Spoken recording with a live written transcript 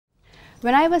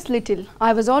When I was little,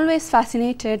 I was always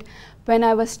fascinated when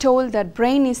I was told that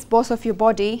brain is boss of your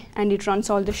body and it runs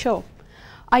all the show.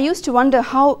 I used to wonder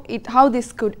how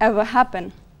this could ever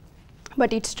happen.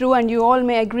 But it's true, and you all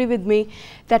may agree with me,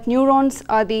 that neurons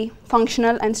are the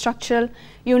functional and structural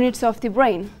units of the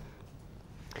brain.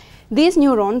 These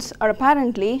neurons are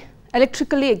apparently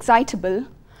electrically excitable,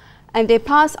 and they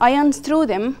pass ions through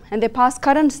them, and they pass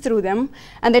currents through them,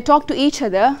 and they talk to each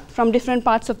other from different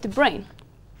parts of the brain.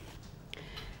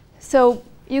 So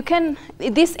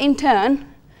this in turn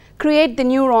create the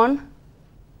neuron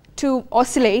to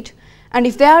oscillate, and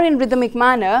if they are in rhythmic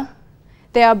manner,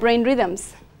 they are brain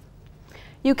rhythms.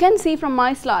 You can see from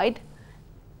my slide,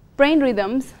 brain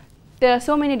rhythms, there are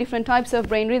so many different types of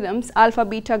brain rhythms, alpha,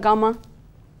 beta, gamma.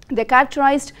 They're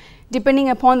characterized depending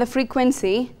upon the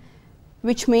frequency,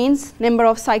 which means number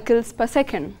of cycles per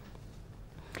second.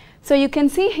 So you can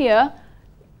see here,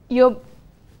 your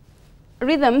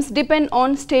rhythms depend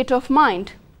on state of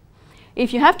mind.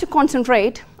 If you have to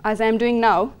concentrate, as I am doing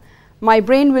now, my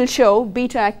brain will show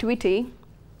beta activity,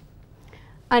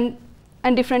 and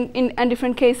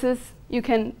different cases you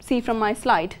can see from my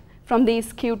slide, from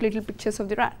these cute little pictures of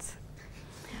the rats.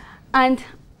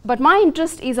 But my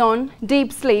interest is on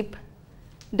deep sleep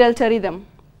delta rhythm.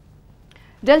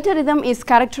 Delta rhythm is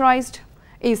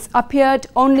appeared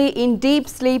only in deep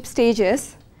sleep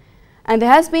stages, and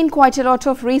there has been quite a lot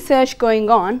of research going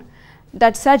on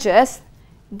that suggests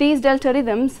these delta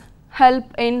rhythms help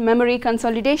in memory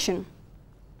consolidation.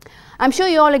 I'm sure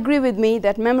you all agree with me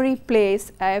that memory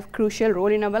plays a crucial role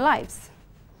in our lives.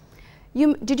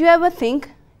 Did you ever think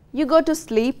you go to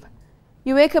sleep,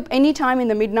 you wake up any time in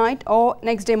the midnight or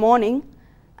next day morning,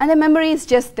 and the memory is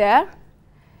just there?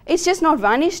 It's just not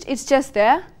vanished, it's just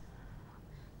there.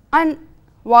 And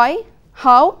why?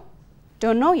 How?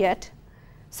 Don't know yet.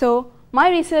 So my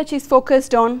research is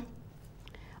focused on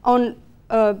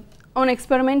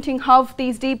experimenting how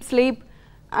these deep sleep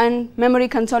and memory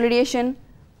consolidation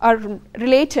are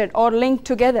related or linked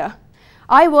together.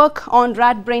 I work on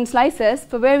rat brain slices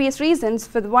for various reasons,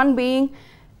 for the one being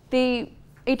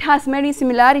it has many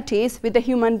similarities with the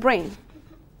human brain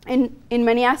in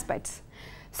many aspects.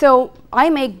 So I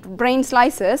make brain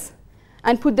slices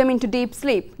and put them into deep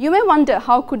sleep. You may wonder,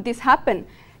 how could this happen?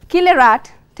 Kill a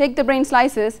rat, take the brain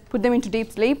slices, put them into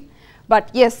deep sleep. But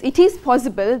yes, it is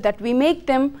possible that we make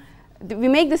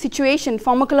the situation,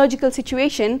 pharmacological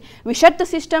situation, we shut the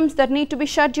systems that need to be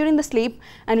shut during the sleep,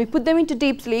 and we put them into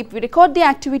deep sleep, we record the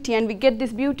activity, and we get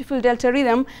this beautiful delta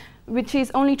rhythm, which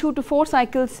is only 2 to 4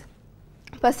 cycles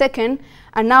per second.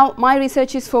 And now my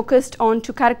research is focused on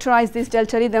to characterize this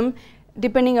delta rhythm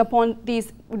depending upon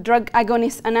these drug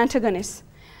agonists and antagonists.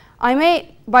 I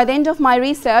may, by the end of my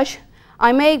research,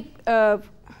 I may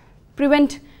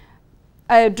prevent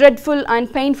a dreadful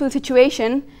and painful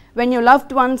situation when your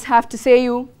loved ones have to say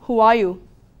you, "Who are you?"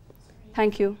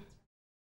 Thank you.